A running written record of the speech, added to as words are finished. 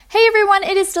everyone,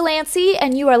 it is Delancey,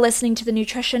 and you are listening to The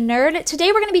Nutrition Nerd. Today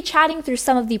we're going to be chatting through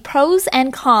some of the pros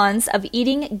and cons of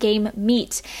eating game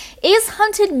meat. Is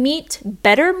hunted meat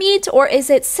better meat, or is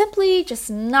it simply just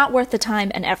not worth the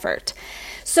time and effort?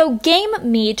 So game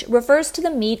meat refers to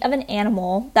the meat of an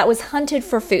animal that was hunted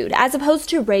for food, as opposed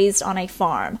to raised on a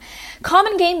farm.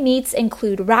 Common game meats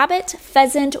include rabbit,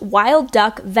 pheasant, wild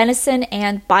duck, venison,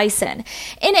 and bison.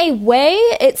 In a way,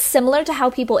 it's similar to how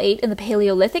people ate in the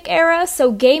Paleolithic era,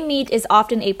 so game meat is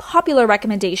often a popular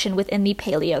recommendation within the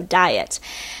paleo diet.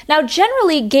 Now,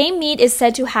 generally, game meat is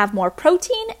said to have more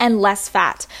protein and less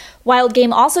fat. Wild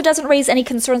game also doesn't raise any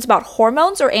concerns about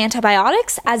hormones or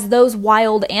antibiotics, as those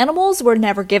wild animals were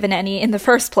never given any in the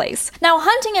first place. Now,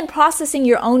 hunting and processing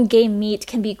your own game meat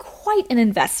can be quite an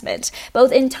investment,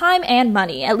 both in time and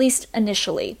money, at least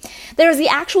initially. There's the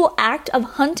actual act of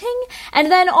hunting,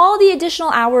 and then all the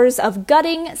additional hours of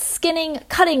gutting, skinning,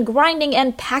 cutting, grinding,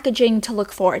 and packaging to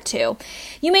look forward to.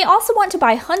 You may also want to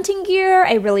buy hunting gear,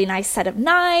 a really nice set of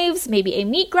knives, maybe a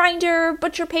meat grinder,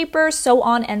 butcher paper, so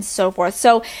on and so forth.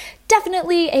 So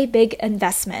definitely a big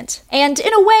investment, and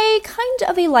in a way, kind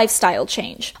of a lifestyle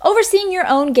change. Overseeing your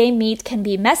own game meat can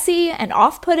be messy and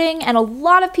off-putting, and a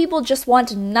lot of people just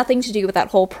want nothing to do with that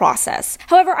whole process.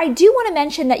 However, I do want to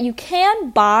mention that you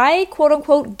can buy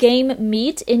quote-unquote game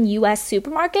meat in US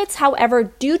supermarkets. However,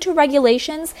 due to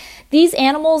regulations, these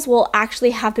animals will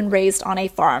actually have been raised on a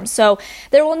farm. So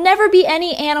there will never be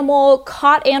any animal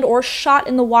caught and or shot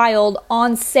in the wild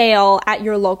on sale at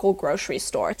your local grocery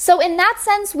store. So in that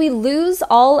sense, we lose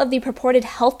all of the purported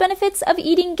health benefits of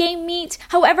eating game meat.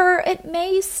 However, it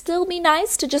may still be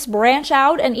nice to just branch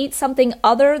out and eat something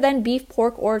other than beef,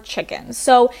 pork, or chicken.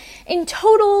 So in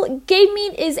total, game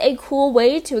meat is a cool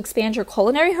way to expand your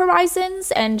culinary horizons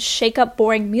and shake up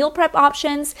boring meal prep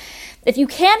options. If you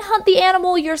can hunt the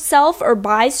animal yourself or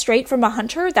buy straight from a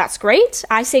hunter, that's great.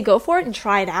 I say go for it and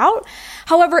try it out.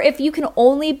 However, if you can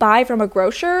only buy from a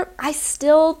grocer, I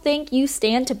still think you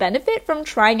stand to benefit from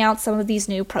trying out some of these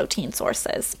new protein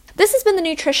sources. This has been The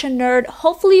Nutrition Nerd.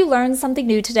 Hopefully you learned something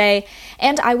new today,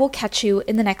 and I will catch you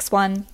in the next one.